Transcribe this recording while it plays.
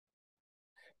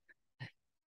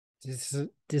This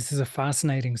is a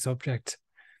fascinating subject.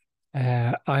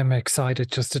 I'm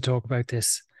excited just to talk about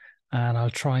this, and I'll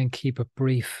try and keep it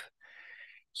brief.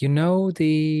 You know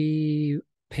the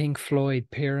Pink Floyd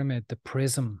pyramid, the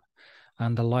prism,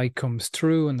 and the light comes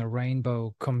through and the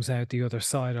rainbow comes out the other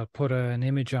side. I'll put an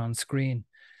image on screen.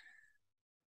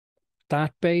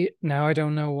 Now I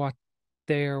don't know what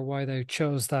they or why they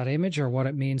chose that image or what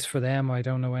it means for them. I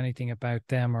don't know anything about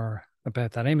them or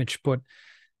about that image, but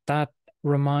that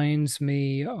reminds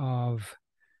me of.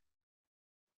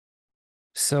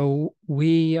 So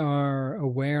we are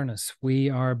awareness, we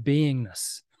are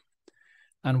beingness,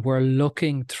 and we're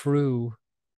looking through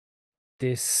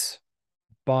this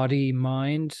body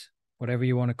mind, whatever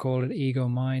you want to call it, ego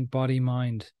mind, body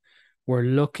mind. We're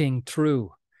looking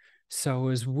through. So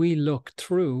as we look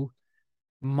through,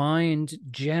 mind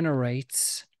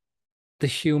generates the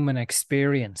human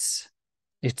experience.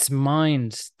 It's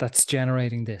mind that's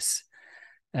generating this.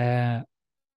 Uh,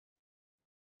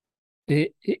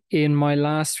 in my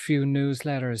last few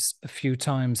newsletters, a few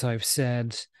times I've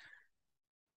said,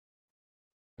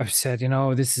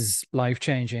 this is life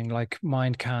changing. Like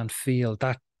mind can't feel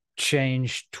that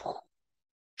changed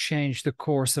the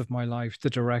course of my life, the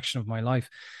direction of my life.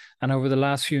 And over the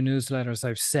last few newsletters,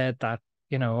 I've said that,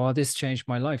 oh, this changed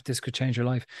my life. This could change your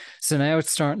life. So now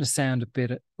it's starting to sound a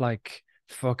bit like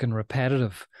fucking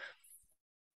repetitive,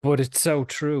 but it's so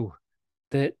true.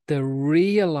 The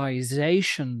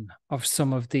realization of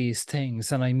some of these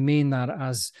things, and I mean that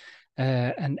as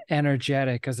an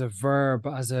energetic, as a verb,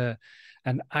 as an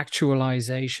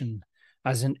actualization,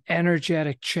 as an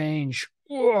energetic change.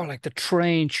 Oh, like the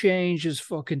train changes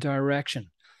fucking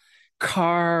direction,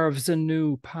 carves a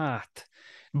new path,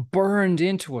 burned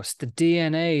into us, the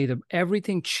DNA,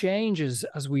 everything changes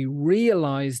as we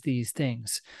realize these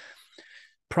things.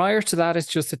 Prior to that, it's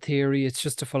just a theory, it's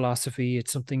just a philosophy,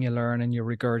 it's something you learn and you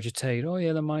regurgitate. Oh,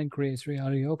 yeah, the mind creates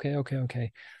reality. Okay, okay,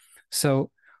 okay.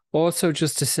 So, also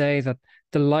just to say that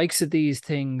the likes of these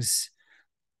things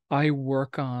I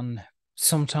work on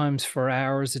sometimes for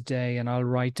hours a day, and I'll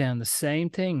write down the same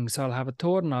things. I'll have a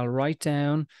thought and I'll write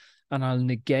down and I'll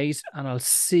negate and I'll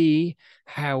see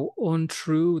how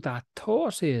untrue that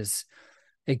thought is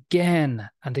again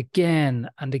and again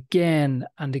and again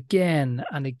and again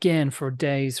and again for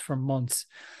days, for months.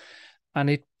 And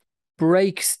it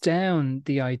breaks down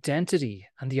the identity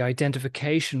and the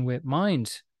identification with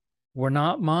mind. We're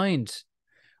not mind.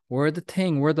 We're the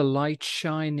thing. We're the light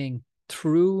shining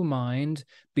through mind,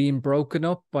 being broken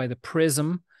up by the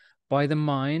prism, by the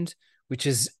mind, which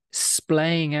is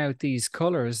splaying out these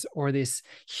colors or this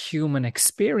human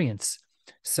experience.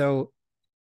 So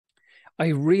I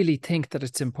really think that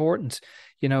it's important,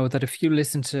 that if you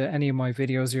listen to any of my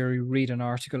videos or you read an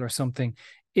article or something,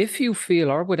 if you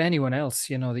feel, or with anyone else,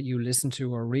 that you listen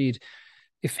to or read,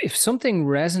 if something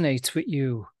resonates with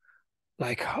you,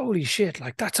 like, holy shit,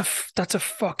 like that's a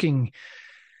fucking,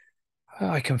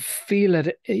 I can feel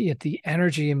it, the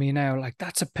energy in me now. Like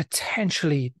that's a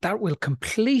potentially, that will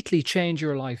completely change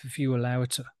your life if you allow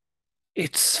it to.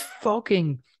 It's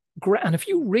fucking great. And if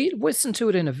you listen to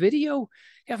it in a video,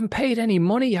 you haven't paid any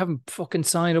money. You haven't fucking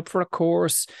signed up for a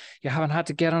course. You haven't had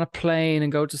to get on a plane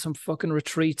and go to some fucking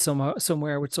retreat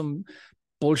somewhere with some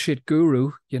bullshit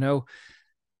guru.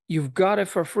 You've got it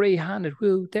for free handed.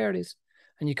 Woo, there it is.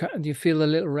 And you feel a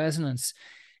little resonance.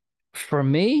 For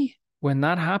me, when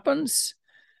that happens,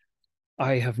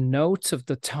 I have notes of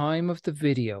the time of the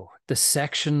video, the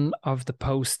section of the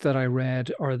post that I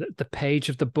read, or the page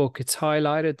of the book. It's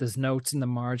highlighted. There's notes in the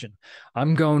margin.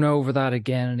 I'm going over that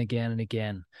again and again and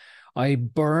again. I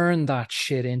burn that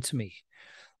shit into me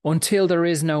until there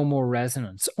is no more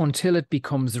resonance, until it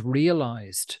becomes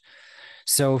realized.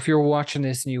 So if you're watching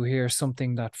this and you hear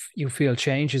something that you feel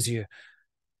changes you,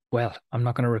 well, I'm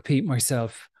not going to repeat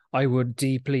myself. I would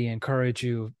deeply encourage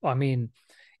you. I mean,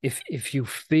 if you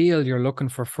feel you're looking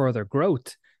for further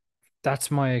growth, that's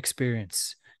my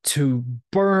experience, to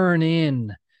burn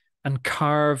in and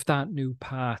carve that new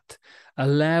path,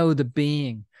 allow the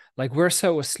being. Like we're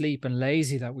so asleep and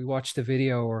lazy that we watch the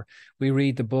video or we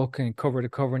read the book and cover to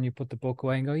cover and you put the book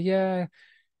away and go, yeah,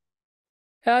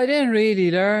 I didn't really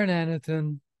learn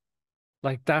anything.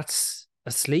 Like that's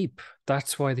asleep.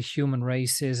 That's why the human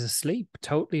race is asleep,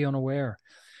 totally unaware,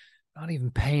 not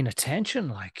even paying attention,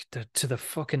 like to the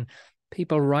fucking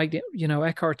people writing,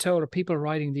 Eckhart Tolle, or people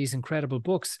writing these incredible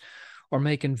books or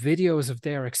making videos of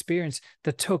their experience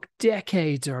that took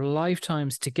decades or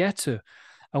lifetimes to get to.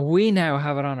 And we now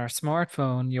have it on our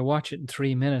smartphone. You watch it in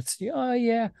 3 minutes. Oh,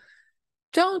 yeah.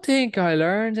 Don't think I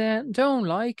learned it. Don't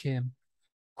like him.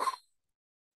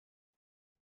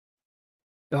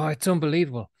 Oh, it's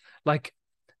unbelievable. Like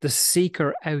the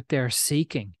seeker out there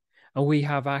seeking, and we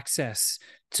have access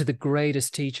to the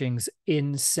greatest teachings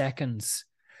in seconds.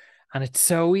 And it's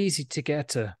so easy to get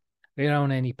to. We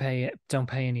don't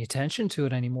pay any attention to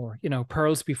it anymore.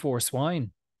 Pearls before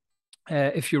swine.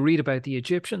 If you read about the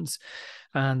Egyptians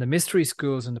and the mystery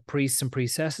schools and the priests and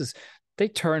priestesses, they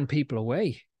turn people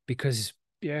away because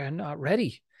you're not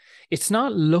ready. It's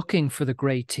not looking for the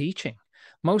great teaching.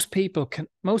 Most people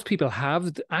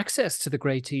have access to the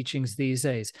great teachings these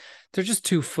days. They're just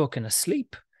too fucking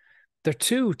asleep.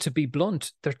 To be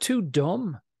blunt, they're too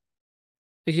dumb.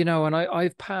 And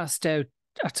I've passed out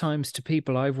at times to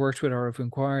people I've worked with or have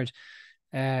inquired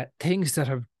things that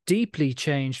have deeply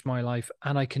changed my life,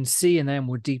 and I can see in them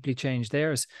would deeply change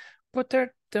theirs, but they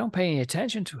don't pay any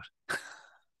attention to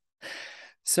it.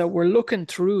 So we're looking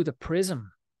through the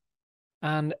prism,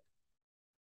 and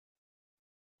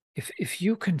if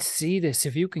you can see this,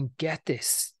 if you can get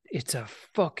this, it's a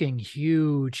fucking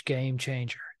huge game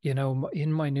changer.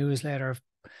 In my newsletter I've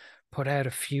put out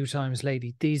a few times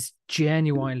lately, these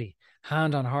genuinely,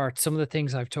 hand on heart, some of the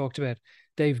things I've talked about,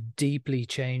 they've deeply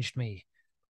changed me.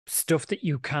 Stuff that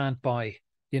you can't buy,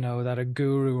 that a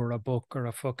guru or a book or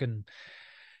a fucking,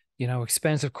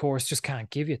 expensive course just can't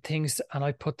give you things. And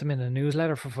I put them in a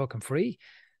newsletter for fucking free.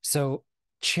 So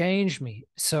change me.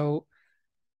 So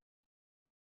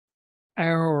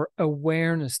our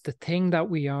awareness, the thing that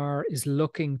we are, is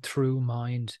looking through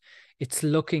mind. It's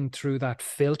looking through that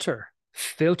filter,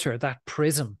 that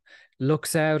prism,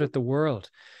 looks out at the world.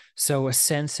 So a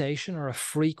sensation or a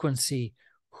frequency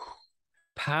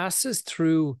passes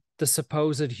through the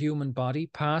supposed human body,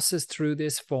 passes through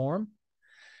this form,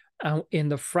 and in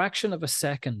the fraction of a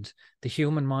second, the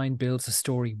human mind builds a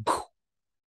story,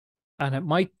 and it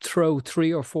might throw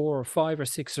 3 or 4 or 5 or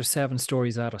 6 or 7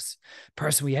 stories at us.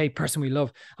 Person we hate, person we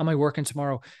love. Am I working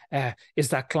tomorrow? Is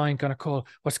that client going to call?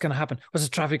 What's going to happen? What's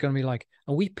the traffic going to be like?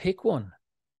 And we pick one.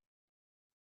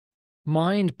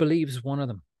 Mind believes one of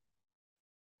them.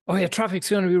 Oh yeah, traffic's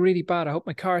going to be really bad. I hope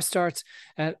my car starts.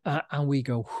 And we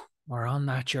go, we're on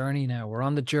that journey now. We're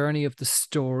on the journey of the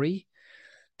story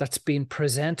that's been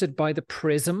presented by the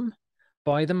prism,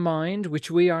 by the mind, which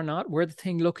we are not. We're the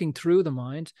thing looking through the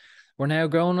mind. We're now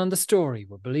going on the story.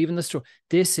 We're believing the story.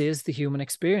 This is the human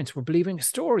experience. We're believing a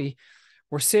story.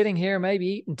 We're sitting here maybe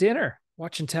eating dinner,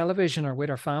 watching television or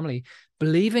with our family,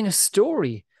 believing a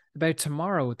story about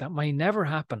tomorrow that may never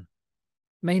happen.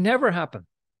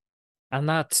 And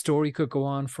that story could go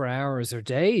on for hours or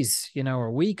days,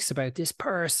 or weeks, about this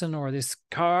person or this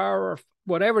car or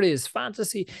whatever it is,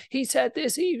 fantasy. He said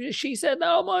this, she said,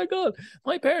 oh my God,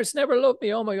 my parents never loved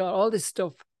me. Oh my God, all this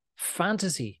stuff,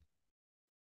 fantasy.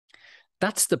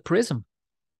 That's the prism.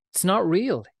 It's not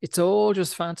real. It's all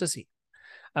just fantasy.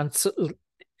 And so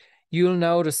you'll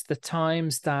notice there's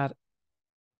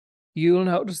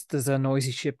a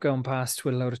noisy ship going past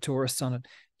with a load of tourists on it.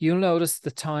 You'll notice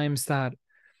the times that,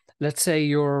 let's say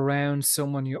you're around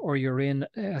someone or you're in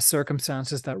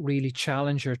circumstances that really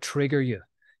challenge or trigger you,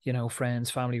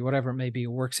 friends, family, whatever it may be, a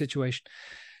work situation,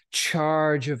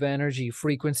 charge of energy,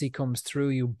 frequency comes through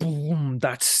you. Boom,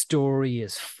 that story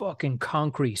is fucking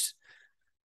concrete.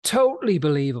 Totally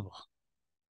believable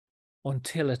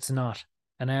until it's not.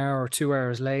 An hour or 2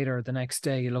 hours later, the next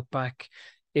day, you look back.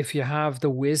 If you have the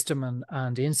wisdom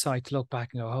and insight to look back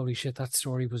and go, holy shit, that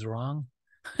story was wrong.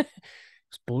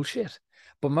 It's bullshit.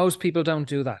 But most people don't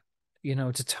do that.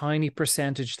 It's a tiny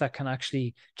percentage that can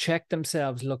actually check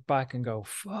themselves, look back and go,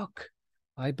 fuck,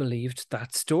 I believed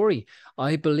that story.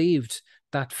 I believed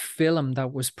that film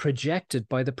that was projected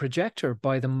by the projector,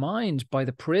 by the mind, by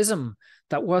the prism,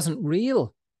 that wasn't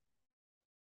real.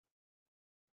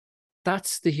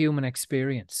 That's the human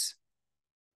experience.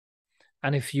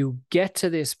 And if you get to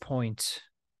this point,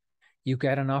 you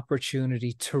get an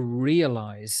opportunity to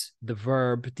realize the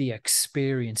verb, the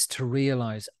experience, to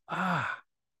realize,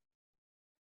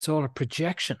 it's all a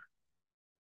projection.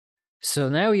 So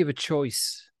now you have a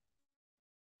choice.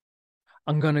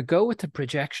 I'm going to go with the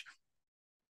projection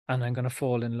and I'm going to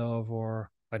fall in love, or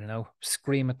I don't know,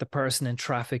 scream at the person in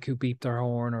traffic who beeped their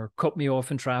horn or cut me off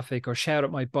in traffic or shout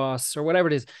at my boss or whatever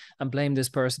it is and blame this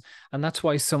person. And that's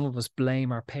why some of us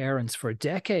blame our parents for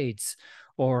decades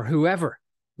or whoever.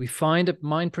 We find it,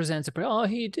 mind presents it, oh,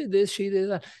 he did this, she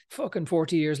did that. Fucking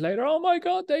 40 years later, oh my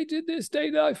God, they did this,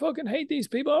 I fucking hate these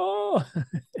people. Oh.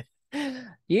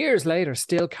 Years later,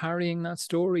 still carrying that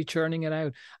story, churning it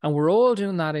out. And we're all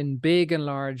doing that in big and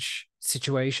large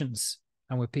situations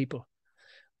and with people.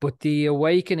 But the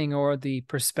awakening or the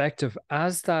perspective,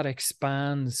 as that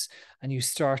expands and you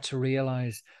start to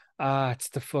realize, it's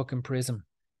the fucking prism.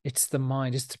 It's the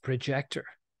mind, it's the projector.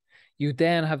 You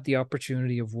then have the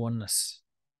opportunity of oneness.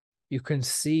 You can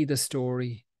see the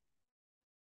story.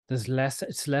 It's less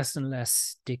and less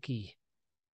sticky.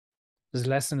 There's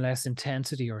less and less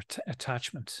intensity or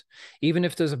attachment. Even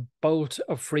if there's a bolt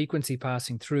of frequency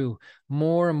passing through,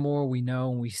 more and more we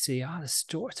know and we see, the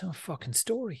story, it's not a fucking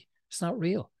story. It's not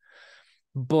real.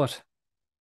 But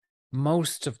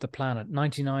most of the planet,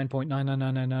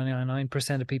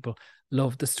 99.99999% of people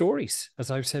love the stories.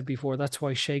 As I've said before, that's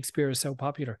why Shakespeare is so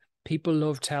popular. People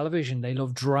love television. They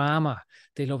love drama.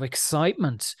 They love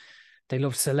excitement. They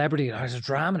love celebrity. There's a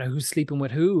drama. Who's sleeping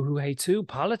with who hates who,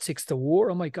 politics, the war.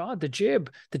 Oh my God, the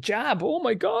jab. Oh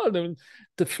my God,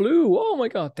 the flu. Oh my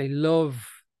God, they love.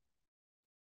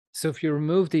 So if you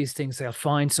remove these things, they'll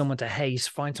find someone to hate,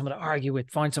 find someone to argue with,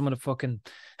 find someone to fucking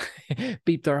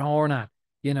beat their horn at,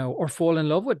 or fall in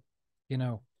love with,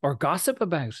 or gossip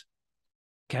about.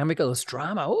 Chemicals,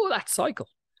 drama. Oh, that cycle.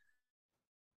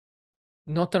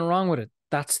 Nothing wrong with it.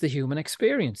 That's the human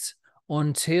experience.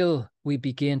 Until we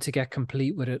begin to get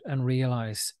complete with it and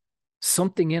realize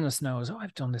something in us knows,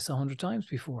 I've done this 100 times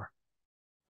before.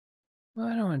 Well,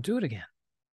 I don't want to do it again.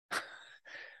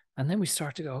 And then we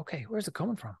start to go, okay, where's it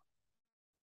coming from?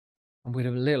 And we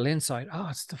have a little insight.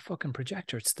 It's the fucking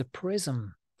projector. It's the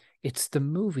prism. It's the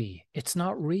movie. It's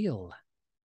not real.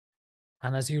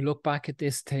 And as you look back at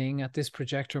this thing, at this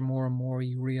projector more and more,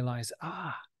 you realize,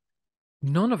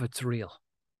 none of it's real.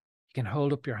 You can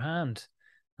hold up your hand.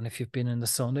 And if you've been in the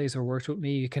Sundays or worked with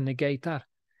me, you can negate that.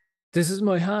 This is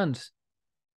my hand.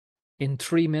 In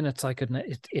 3 minutes,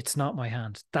 it's not my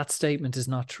hand. That statement is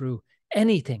not true.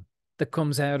 Anything that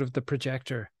comes out of the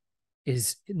projector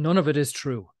none of it is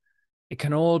true. It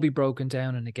can all be broken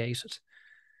down and negated.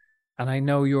 And I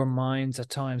know your minds at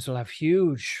times will have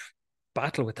huge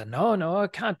battle with it. No,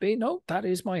 it can't be. No, that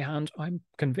is my hand. I'm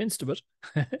convinced of it.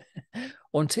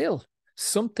 Until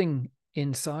something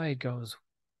inside goes,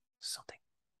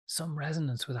 some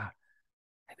resonance with that.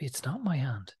 Maybe it's not my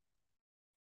hand.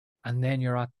 And then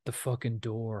you're at the fucking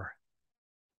door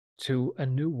to a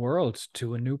new world,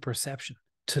 to a new perception,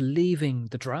 to leaving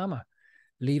the drama,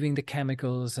 leaving the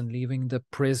chemicals and leaving the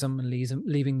prism and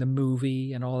leaving the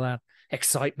movie and all that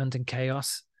excitement and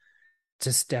chaos,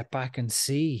 to step back and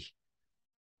see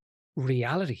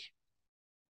reality.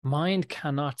 Mind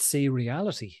cannot see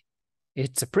reality.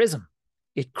 It's a prism.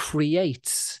 It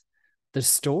creates the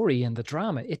story and the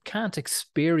drama. It can't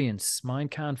experience,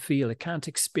 mind can't feel, it can't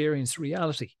experience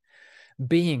reality.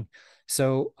 Being.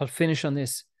 So I'll finish on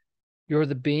this. You're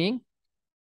the being,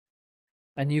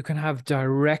 and you can have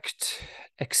direct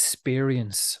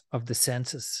experience of the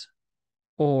senses.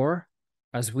 Or,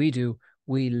 as we do,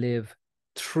 we live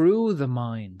through the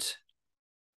mind.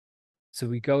 So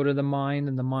we go to the mind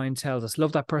and the mind tells us,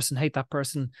 love that person, hate that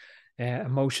person,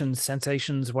 emotions,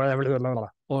 sensations, whatever, blah, blah, blah.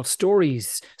 All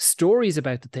stories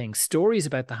about the thing, stories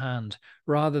about the hand,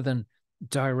 rather than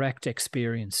direct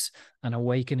experience. And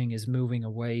awakening is moving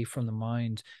away from the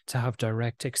mind to have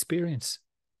direct experience.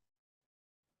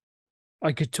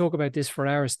 I could talk about this for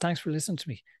hours. Thanks for listening to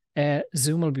me.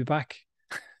 Zoom will be back.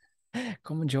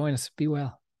 Come and join us. Be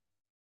well.